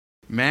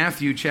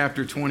Matthew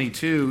chapter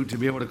 22 to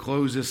be able to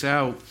close this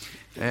out.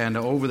 And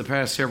over the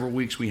past several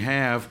weeks we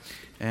have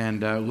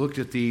and looked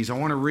at these. I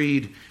want to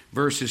read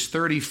verses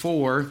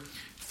 34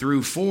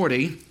 through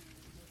 40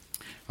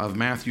 of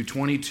Matthew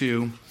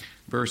 22,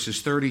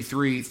 verses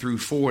 33 through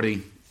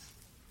 40.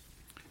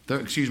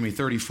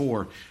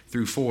 34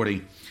 through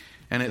 40.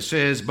 And it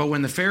says, "But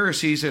when the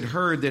Pharisees had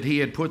heard that he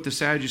had put the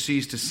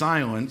Sadducees to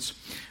silence,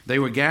 they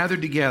were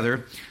gathered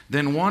together.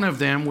 Then one of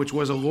them, which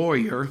was a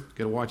lawyer,"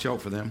 got to watch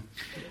out for them,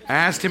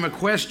 "asked him a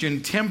question,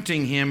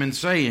 tempting him and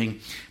saying,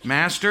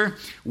 'Master,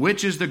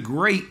 which is the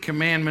great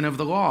commandment of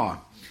the law?'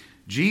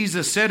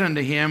 Jesus said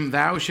unto him,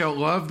 'Thou shalt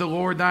love the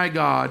Lord thy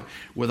God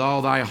with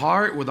all thy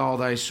heart, with all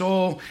thy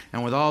soul,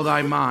 and with all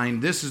thy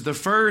mind. This is the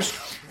first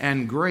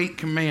and great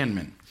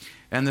commandment.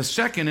 And the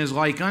second is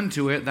like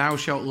unto it, Thou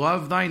shalt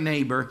love thy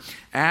neighbor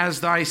as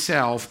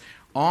thyself.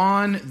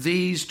 On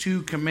these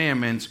two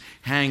commandments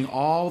hang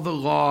all the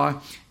law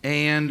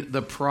and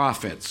the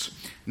prophets.'"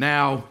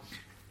 Now,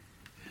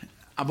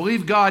 I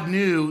believe God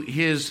knew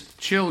his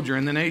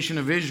children, the nation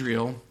of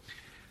Israel,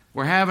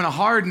 were having a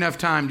hard enough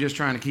time just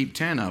trying to keep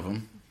 10 of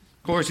them.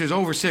 Of course, there's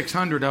over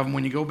 600 of them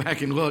when you go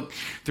back and look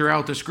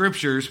throughout the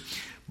scriptures.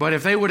 But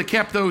if they would have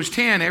kept those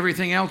 10,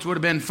 everything else would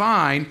have been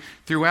fine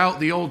throughout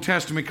the Old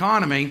Testament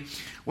economy.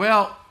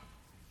 Well,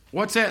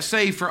 what's that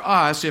say for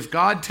us if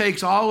God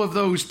takes all of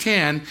those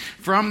 10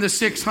 from the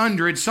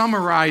 600,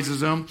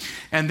 summarizes them,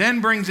 and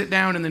then brings it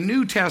down in the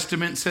New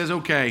Testament and says,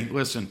 okay,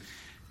 listen,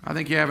 I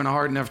think you're having a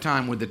hard enough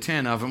time with the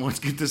 10 of them. Let's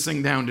get this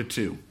thing down to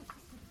 2.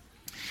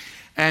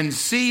 And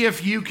see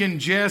if you can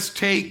just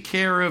take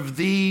care of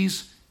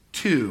these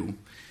 2,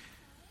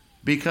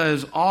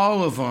 because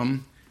all of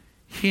them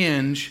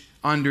hinge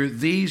under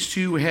these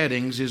 2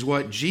 headings, is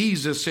what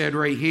Jesus said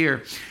right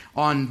here.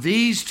 On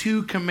these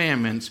 2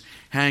 commandments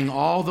hang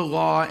all the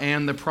law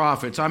and the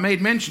prophets. I made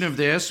mention of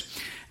this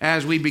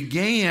as we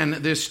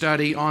began this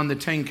study on the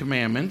 10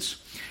 commandments,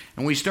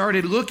 and we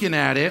started looking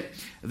at it,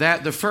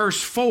 that the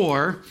first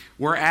 4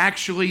 were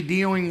actually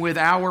dealing with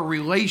our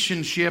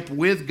relationship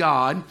with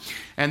God,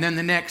 and then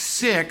the next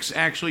 6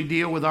 actually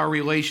deal with our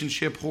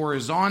relationship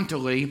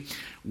horizontally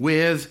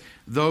with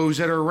those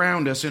that are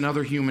around us and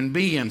other human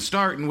beings,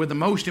 starting with the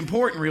most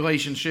important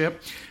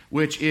relationship,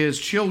 which is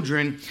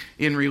children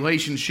in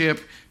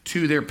relationship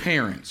to their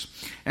parents.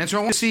 And so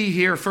I want to see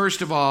here,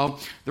 first of all,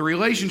 the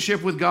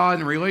relationship with God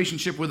and the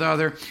relationship with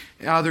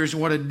others,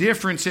 what a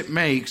difference it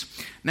makes.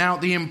 Now,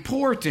 the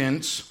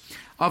importance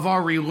of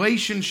our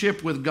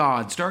relationship with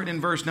God, starting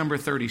in verse number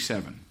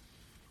 37.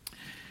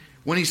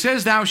 When he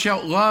says, "Thou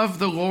shalt love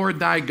the Lord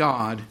thy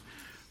God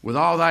with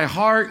all thy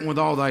heart and with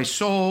all thy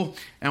soul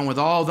and with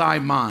all thy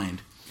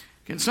mind."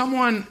 Can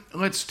someone,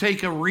 let's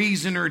take a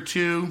reason or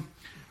two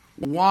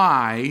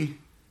why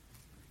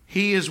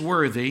he is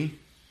worthy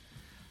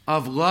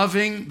of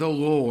loving the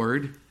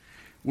Lord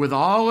with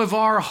all of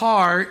our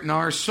heart and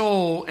our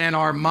soul and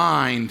our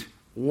mind.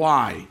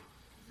 Why?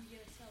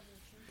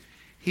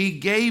 He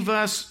gave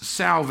us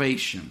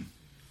salvation.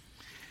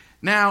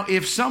 Now,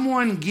 if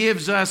someone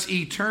gives us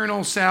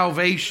eternal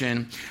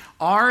salvation,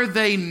 are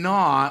they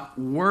not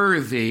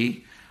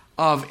worthy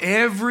of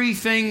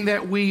everything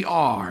that we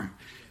are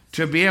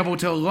to be able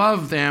to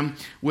love them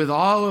with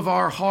all of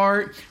our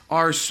heart,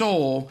 our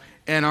soul,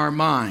 and our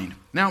mind?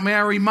 Now, may I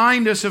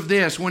remind us of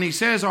this. When he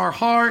says our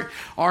heart,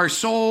 our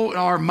soul,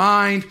 our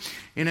mind,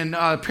 in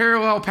a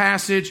parallel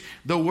passage,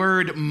 the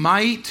word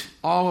might,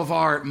 all of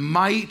our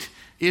might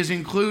is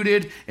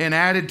included and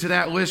added to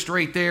that list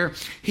right there.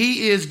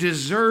 He is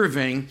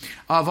deserving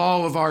of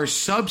all of our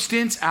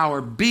substance,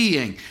 our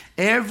being,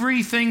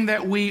 everything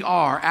that we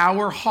are,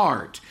 our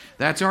heart.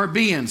 That's our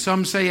being.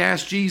 Some say,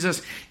 ask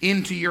Jesus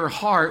into your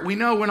heart. We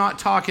know we're not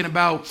talking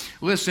about,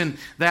 listen,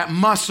 that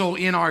muscle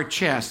in our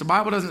chest. The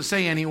Bible doesn't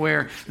say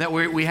anywhere that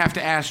we have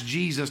to ask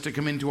Jesus to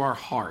come into our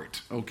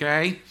heart,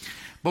 okay?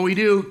 But we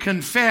do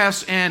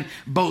confess and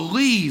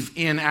believe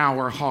in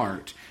our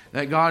heart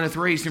that God hath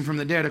raised him from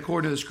the dead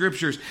according to the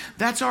scriptures.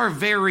 That's our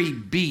very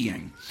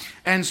being.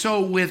 And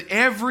so with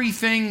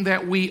everything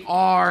that we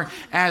are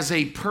as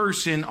a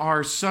person,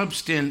 our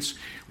substance,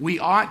 we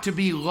ought to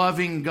be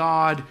loving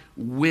God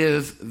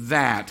with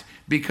that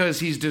because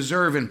he's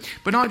deserving.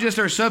 But not just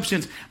our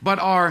substance, but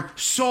our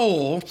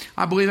soul.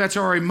 I believe that's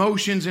our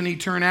emotions and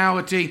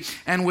eternality.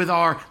 And with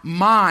our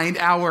mind,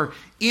 our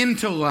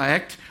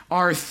intellect,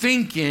 our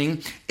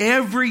thinking,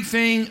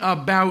 everything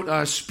about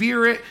us,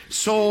 spirit,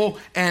 soul,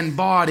 and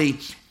body,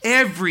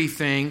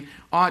 everything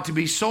ought to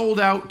be sold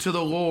out to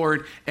the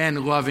Lord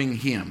and loving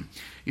him.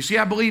 You see,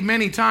 I believe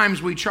many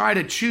times we try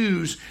to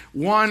choose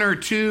 1 or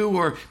 2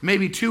 or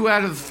maybe 2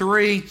 out of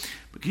 3.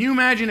 But can you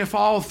imagine if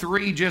all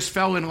 3 just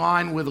fell in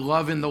line with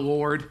loving the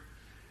Lord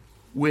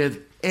with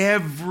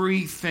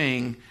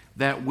everything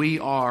that we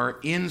are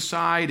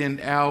inside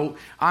and out?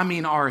 I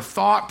mean, our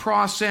thought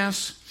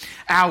process,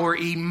 our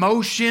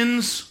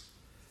emotions,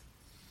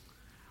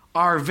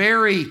 our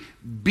very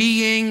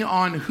being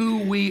on who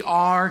we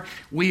are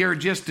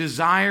just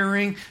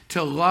desiring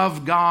to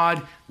love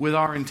God with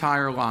our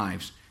entire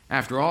lives.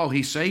 After all,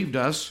 he saved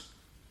us.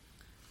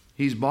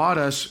 He's bought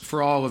us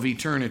for all of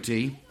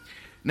eternity.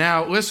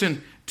 Now,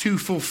 listen, to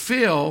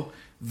fulfill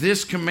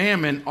this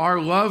commandment, our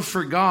love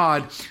for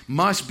God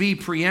must be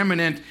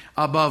preeminent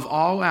above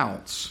all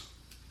else.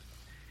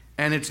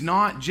 And it's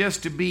not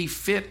just to be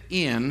fit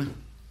in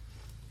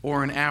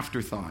or an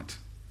afterthought.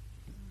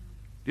 Do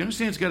you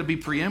understand? It's got to be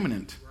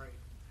preeminent.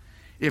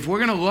 If we're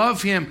going to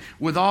love Him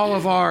with all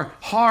of our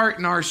heart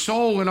and our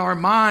soul and our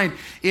mind,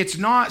 it's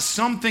not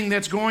something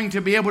that's going to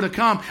be able to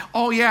come,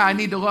 oh yeah, I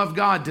need to love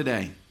God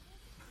today.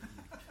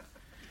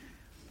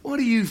 What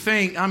do you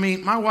think? I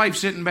mean, my wife's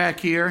sitting back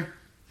here.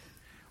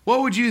 What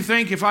would you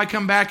think if I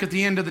come back at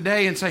the end of the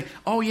day and say,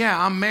 oh yeah,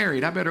 I'm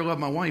married, I better love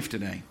my wife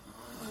today?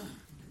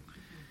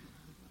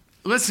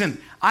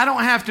 Listen, I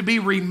don't have to be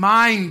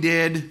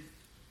reminded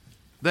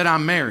that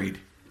I'm married.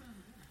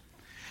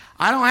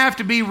 I don't have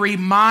to be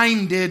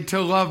reminded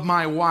to love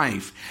my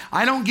wife.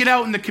 I don't get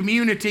out in the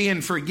community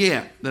and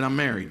forget that I'm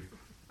married.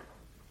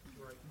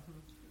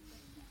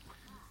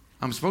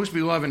 I'm supposed to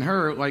be loving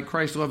her like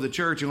Christ loved the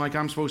church, and like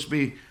I'm supposed to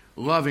be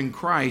loving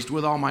Christ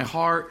with all my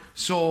heart,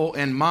 soul,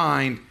 and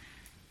mind.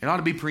 It ought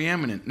to be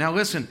preeminent. Now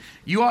listen,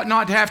 you ought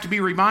not to have to be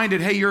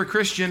reminded, hey, you're a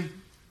Christian.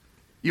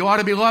 You ought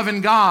to be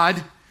loving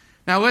God.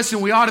 Now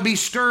listen, we ought to be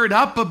stirred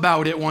up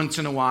about it once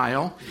in a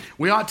while.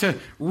 We ought to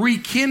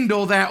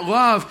rekindle that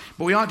love,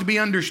 but we ought to be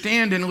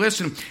understanding,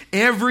 listen,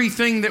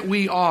 everything that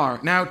we are.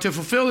 Now to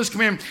fulfill this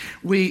commandment,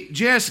 we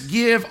just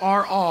give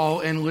our all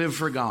and live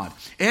for God.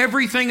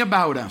 Everything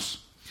about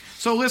us.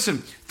 So listen,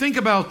 think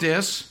about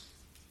this.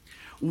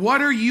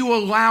 What are you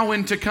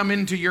allowing to come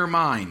into your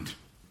mind?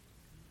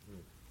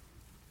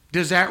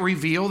 Does that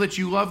reveal that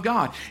you love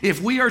God?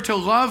 If we are to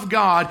love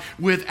God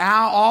with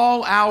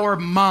all our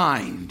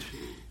mind,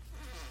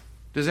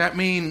 does that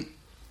mean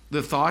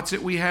the thoughts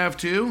that we have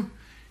too?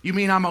 You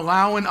mean I'm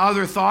allowing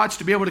other thoughts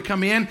to be able to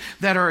come in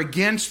that are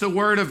against the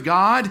Word of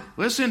God?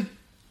 Listen,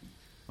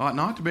 ought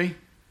not to be.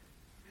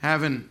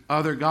 Having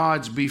other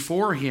gods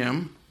before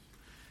Him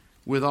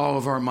with all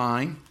of our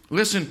mind.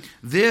 Listen,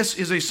 this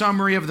is a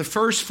summary of the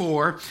first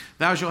four.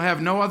 Thou shalt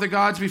have no other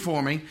gods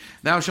before me.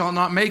 Thou shalt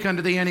not make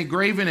unto thee any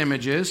graven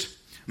images.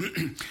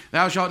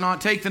 Thou shalt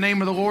not take the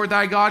name of the Lord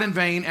thy God in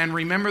vain, and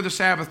remember the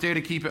Sabbath day to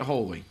keep it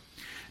holy.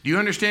 Do you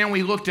understand?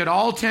 We looked at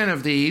all 10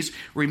 of these.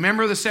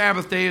 Remember, the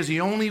Sabbath day is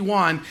the only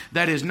one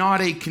that is not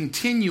a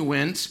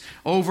continuance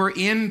over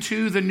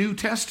into the New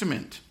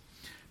Testament.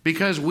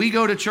 Because we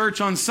go to church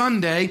on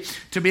Sunday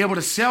to be able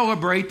to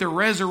celebrate the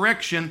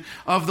resurrection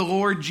of the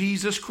Lord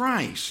Jesus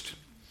Christ.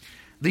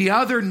 The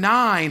other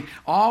 9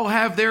 all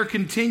have their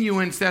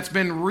continuance that's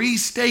been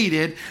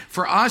restated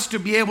for us to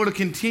be able to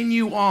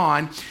continue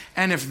on.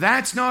 And if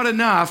that's not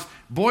enough,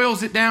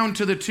 boils it down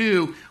to the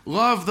 2,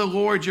 love the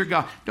Lord your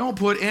God. Don't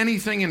put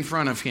anything in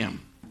front of Him.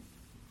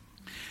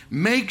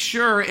 Make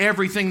sure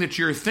everything that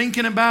you're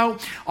thinking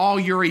about, all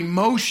your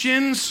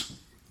emotions.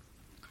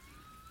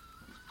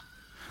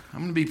 I'm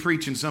going to be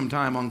preaching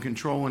sometime on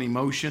controlling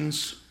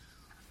emotions.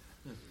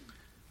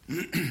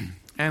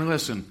 And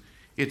listen,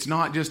 it's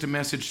not just a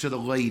message to the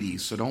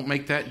ladies, so don't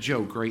make that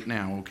joke right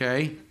now,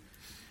 okay?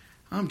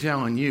 I'm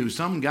telling you,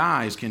 some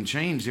guys can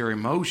change their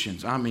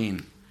emotions. I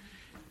mean,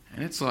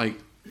 and it's like,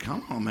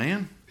 come on,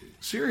 man.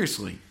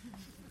 Seriously.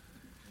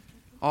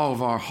 All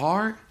of our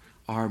heart,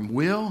 our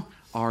will,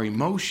 our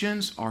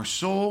emotions, our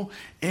soul,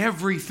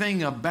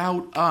 everything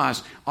about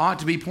us ought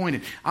to be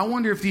pointed. I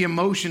wonder if the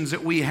emotions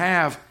that we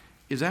have,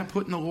 is that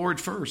putting the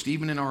Lord first,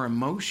 even in our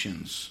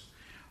emotions?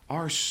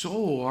 Our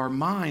soul, our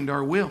mind,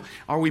 our will,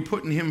 are we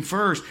putting Him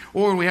first?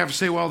 Or we have to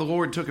say, well, the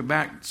Lord took a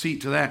back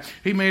seat to that.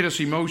 He made us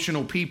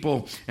emotional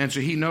people, and so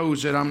He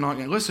knows that I'm not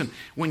going to. Listen,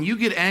 when you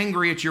get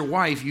angry at your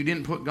wife, you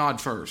didn't put God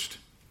first.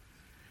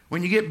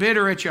 When you get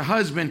bitter at your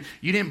husband,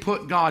 you didn't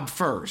put God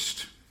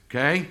first.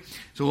 Okay?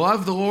 So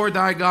love the Lord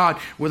thy God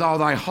with all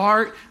thy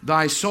heart,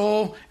 thy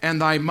soul,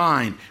 and thy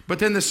mind. But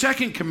then the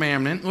second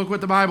commandment, look what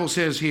the Bible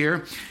says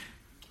here,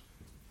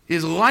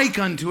 is like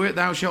unto it,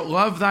 thou shalt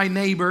love thy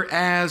neighbor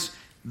as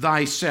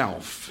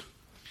thyself.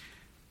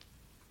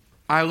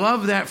 I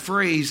love that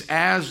phrase,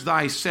 as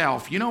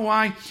thyself. You know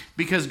why?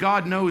 Because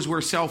God knows we're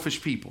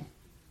selfish people.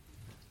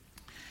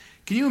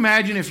 Can you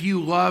imagine if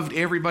you loved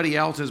everybody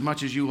else as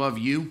much as you love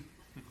you?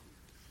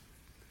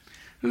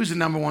 Who's the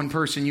number one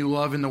person you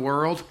love in the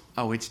world?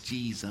 Oh, it's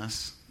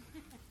Jesus.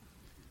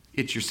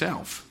 It's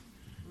yourself.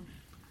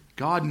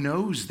 God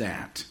knows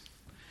that.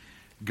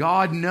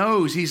 God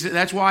knows.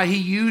 That's why He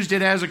used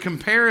it as a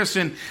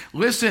comparison.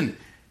 Listen,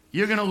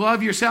 you're going to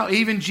love yourself.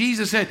 Even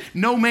Jesus said,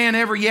 no man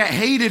ever yet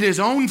hated his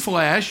own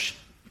flesh.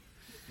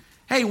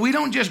 Hey, we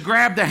don't just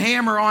grab the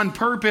hammer on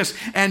purpose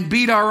and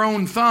beat our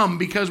own thumb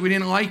because we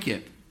didn't like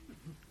it.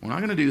 We're not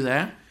going to do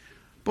that.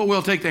 But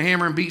we'll take the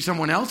hammer and beat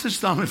someone else's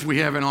thumb if we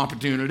have an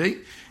opportunity.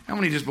 How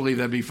many just believe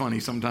that'd be funny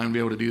sometime to be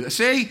able to do that?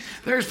 See,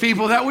 there's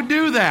people that would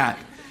do that.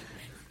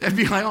 They'd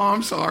be like, oh,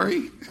 I'm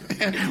sorry.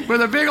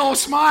 With a big old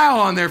smile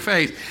on their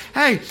face.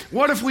 Hey,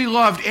 what if we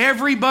loved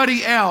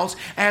everybody else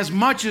as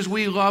much as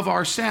we love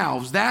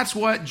ourselves? That's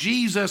what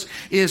Jesus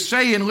is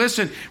saying.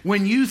 Listen,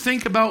 when you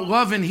think about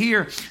loving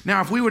here, now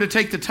if we were to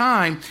take the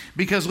time,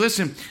 because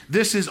listen,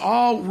 this is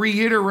all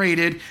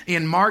reiterated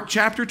in Mark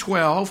chapter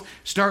 12,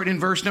 starting in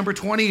verse number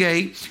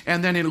 28,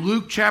 and then in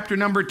Luke chapter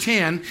number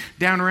 10,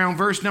 down around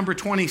verse number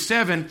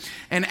 27.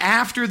 And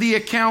after the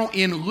account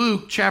in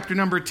Luke chapter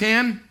number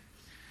 10,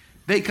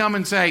 they come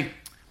and say,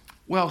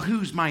 well,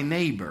 who's my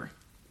neighbor?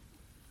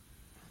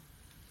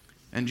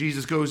 And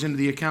Jesus goes into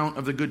the account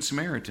of the Good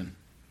Samaritan.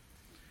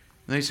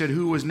 And they said,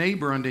 who was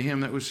neighbor unto him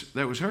that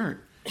was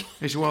hurt?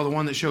 They said, well, the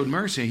one that showed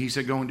mercy. He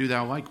said, go and do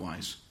thou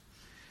likewise.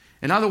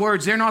 In other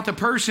words, they're not the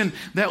person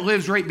that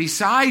lives right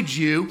beside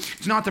you.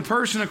 It's not the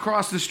person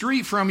across the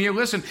street from you.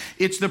 Listen,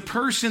 it's the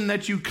person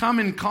that you come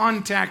in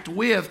contact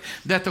with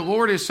that the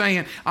Lord is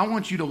saying, I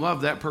want you to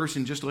love that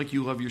person just like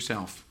you love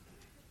yourself.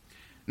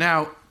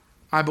 Now,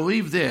 I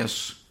believe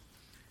this.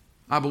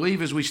 I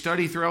believe as we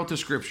study throughout the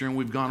Scripture, and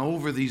we've gone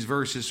over these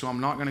verses, so I'm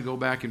not going to go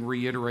back and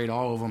reiterate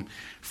all of them.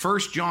 1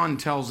 John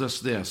tells us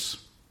this.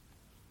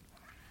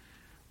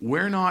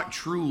 We're not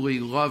truly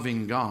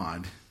loving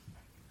God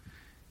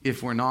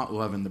if we're not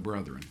loving the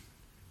brethren.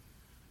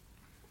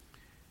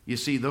 You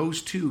see,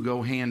 those two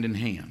go hand in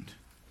hand.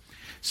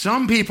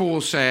 Some people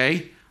will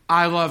say,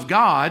 I love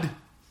God.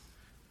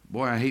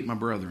 Boy, I hate my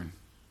brethren.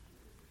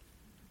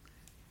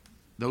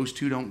 Those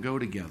two don't go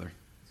together.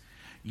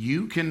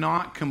 You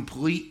cannot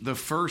complete the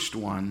first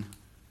one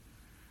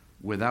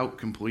without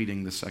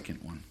completing the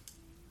second one.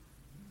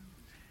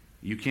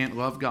 You can't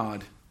love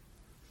God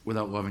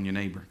without loving your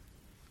neighbor.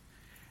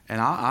 And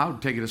I'll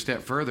take it a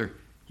step further.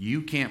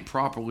 You can't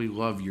properly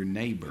love your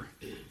neighbor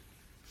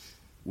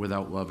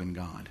without loving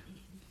God.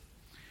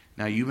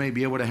 Now, you may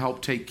be able to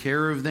help take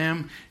care of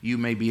them. You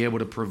may be able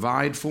to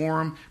provide for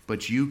them,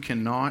 but you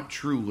cannot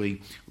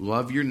truly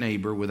love your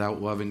neighbor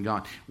without loving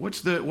God. What's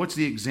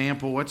the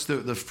example? What's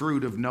the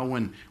fruit of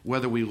knowing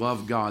whether we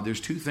love God? There's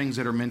two things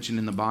that are mentioned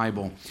in the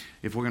Bible.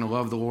 If we're going to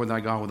love the Lord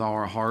thy God with all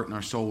our heart and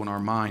our soul and our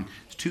mind,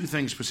 there's two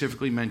things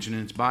specifically mentioned,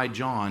 and it's by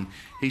John.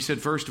 He said,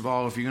 first of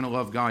all, if you're going to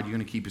love God, you're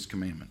going to keep his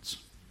commandments.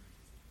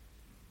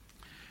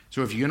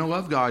 So if you're going to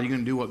love God, you're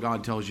going to do what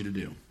God tells you to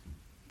do.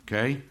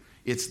 Okay?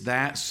 It's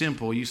that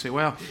simple. You say,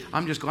 well,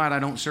 I'm just glad I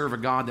don't serve a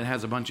God that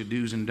has a bunch of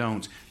do's and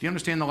don'ts. Do you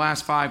understand the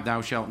last five?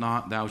 Thou shalt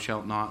not, thou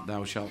shalt not,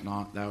 thou shalt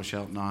not, thou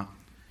shalt not.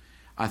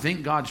 I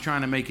think God's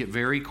trying to make it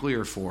very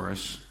clear for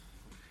us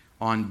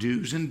on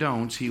do's and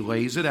don'ts. He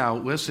lays it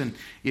out. Listen,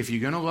 if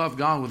you're going to love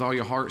God with all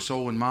your heart,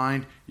 soul, and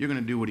mind, you're going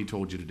to do what he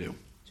told you to do.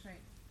 That's right.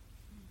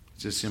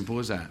 It's as simple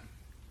as that.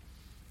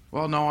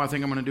 Well, no, I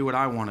think I'm going to do what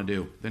I want to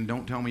do. Then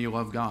don't tell me you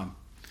love God.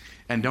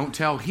 And don't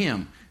tell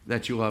him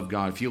that you love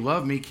God. If you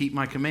love me, keep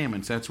my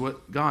commandments. That's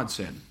what God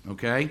said,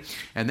 okay?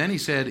 And then he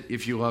said,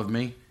 if you love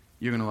me,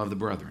 you're going to love the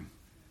brethren,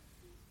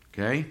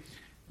 okay?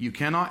 You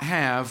cannot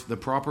have the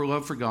proper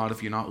love for God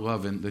if you're not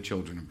loving the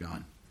children of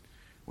God.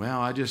 Well,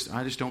 I just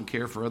don't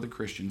care for other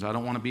Christians. I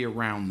don't want to be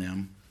around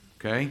them,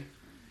 okay?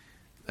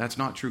 That's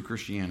not true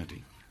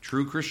Christianity.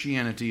 True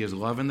Christianity is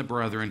loving the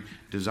brethren,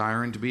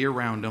 desiring to be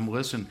around them.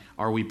 Listen,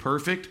 are we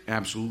perfect?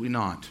 Absolutely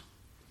not.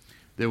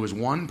 There was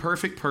one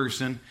perfect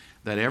person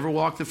that ever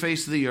walked the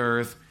face of the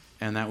earth,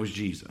 and that was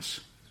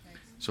Jesus.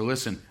 So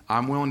listen,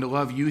 I'm willing to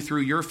love you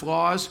through your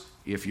flaws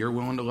if you're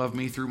willing to love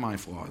me through my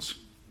flaws.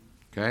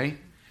 Okay?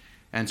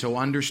 And so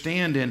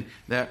understanding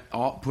that,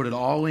 put it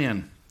all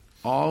in,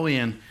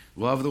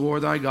 love the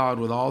Lord thy God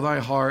with all thy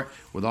heart,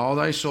 with all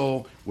thy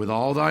soul, with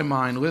all thy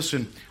mind.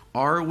 Listen,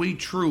 are we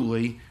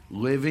truly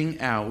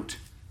living out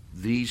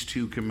these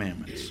two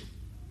commandments?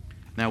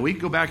 Now, we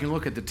can go back and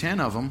look at the 10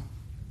 of them,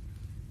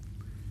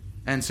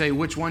 and say,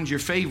 which one's your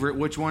favorite?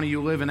 Which one are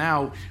you living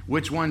out?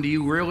 Which one do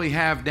you really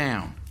have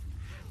down?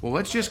 Well,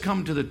 let's just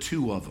come to the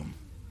 2 of them.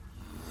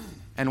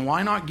 And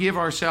why not give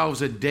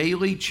ourselves a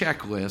daily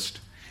checklist?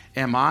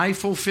 Am I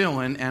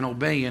fulfilling and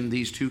obeying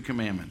these 2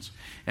 commandments?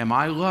 Am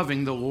I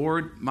loving the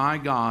Lord my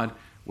God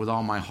with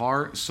all my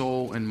heart,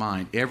 soul, and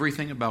mind?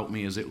 Everything about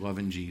me, is it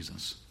loving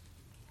Jesus?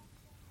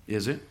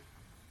 Is it?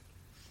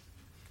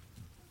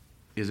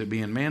 Is it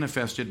being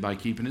manifested by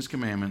keeping his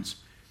commandments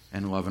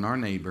and loving our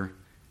neighbor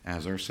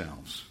as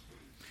ourselves?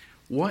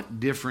 What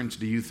difference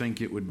do you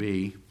think it would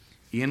be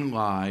in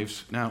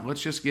lives? Now,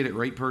 let's just get it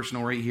right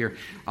personal right here.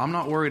 I'm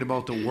not worried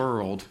about the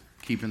world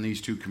keeping these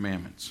 2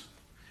 commandments.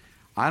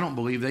 I don't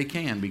believe they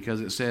can,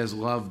 because it says,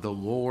 love the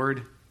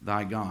Lord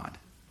thy God.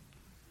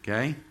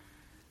 Okay?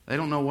 They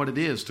don't know what it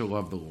is to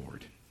love the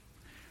Lord.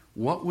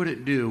 What would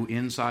it do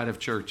inside of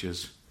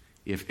churches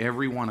if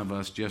every one of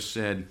us just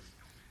said,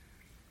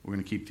 we're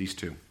going to keep these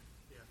 2?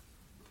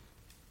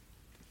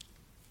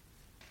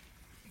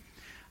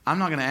 I'm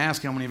not going to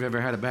ask how many have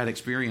ever had a bad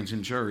experience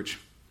in church,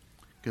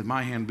 because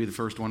my hand would be the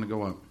first one to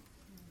go up.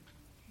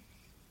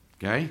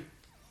 Okay?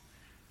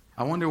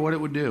 I wonder what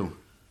it would do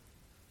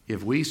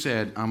if we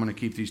said, I'm going to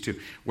keep these 2.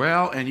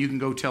 Well, and you can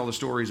go tell the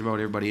stories about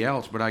everybody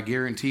else, but I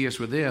guarantee us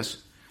with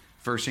this,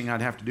 First thing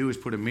I'd have to do is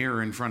put a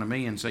mirror in front of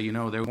me and say, you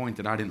know, there's a point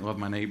that I didn't love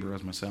my neighbor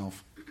as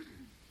myself.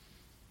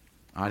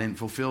 I didn't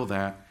fulfill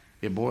that.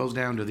 It boils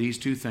down to these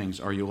two things.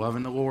 Are you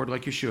loving the Lord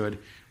like you should?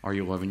 Are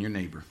you loving your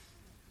neighbor?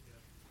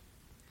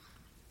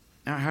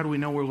 Now, how do we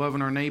know we're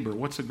loving our neighbor?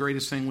 What's the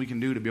greatest thing we can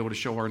do to be able to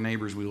show our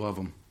neighbors we love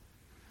them?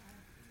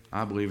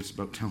 I believe it's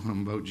about telling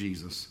them about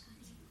Jesus.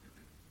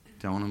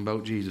 Telling them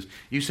about Jesus.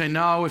 You say,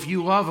 no, if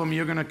you love them,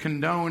 you're going to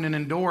condone and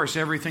endorse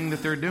everything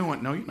that they're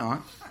doing. No, you're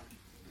not.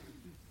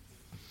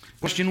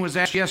 Question was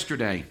asked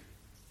yesterday.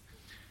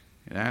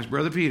 It asked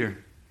Brother Peter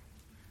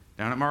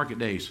down at Market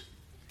Days.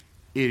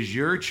 Is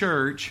your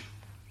church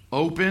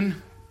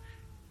open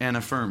and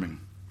affirming?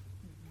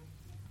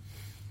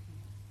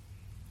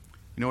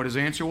 You know what his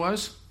answer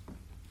was?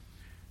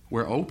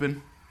 We're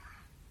open.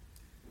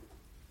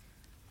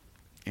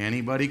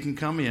 Anybody can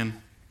come in.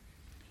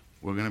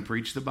 We're going to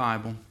preach the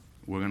Bible.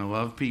 We're going to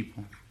love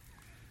people.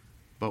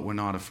 But we're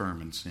not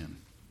affirming sin.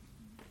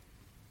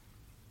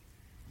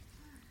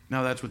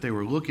 Now, that's what they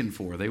were looking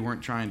for. They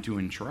weren't trying to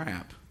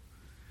entrap.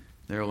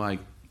 They're like,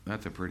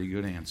 that's a pretty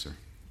good answer.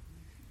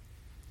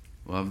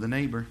 Love the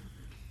neighbor.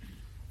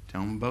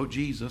 Tell them about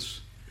Jesus.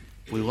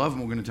 If we love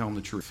them, we're going to tell them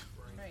the truth.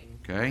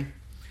 Okay?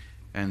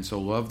 And so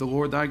love the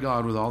Lord thy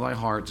God with all thy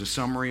heart. It's a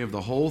summary of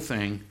the whole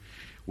thing.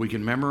 We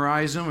can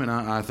memorize them, and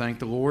I thank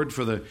the Lord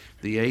for the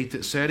 8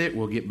 that said it.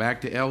 We'll get back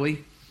to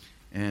Ellie,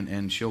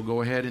 and she'll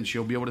go ahead and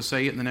she'll be able to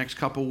say it in the next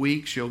couple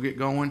weeks. She'll get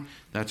going.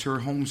 That's her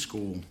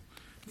homeschool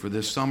for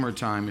this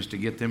summertime, is to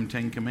get them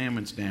 10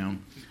 commandments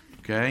down.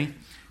 Okay?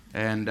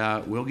 And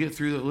we'll get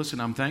through that. Listen,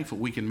 I'm thankful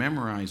we can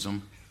memorize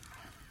them,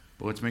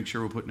 but let's make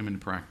sure we're putting them into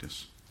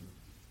practice.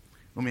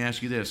 Let me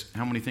ask you this.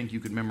 How many think you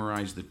could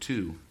memorize the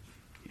 2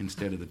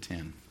 instead of the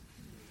 10?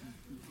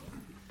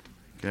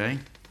 Okay?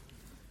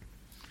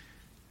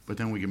 But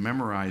then we can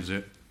memorize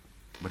it,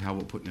 but how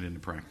about putting it into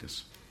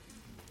practice?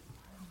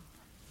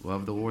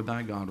 Love the Lord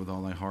thy God with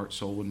all thy heart,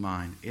 soul, and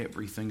mind.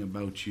 Everything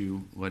about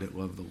you, let it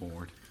love the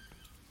Lord.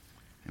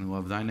 And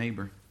love thy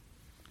neighbor,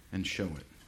 and show it.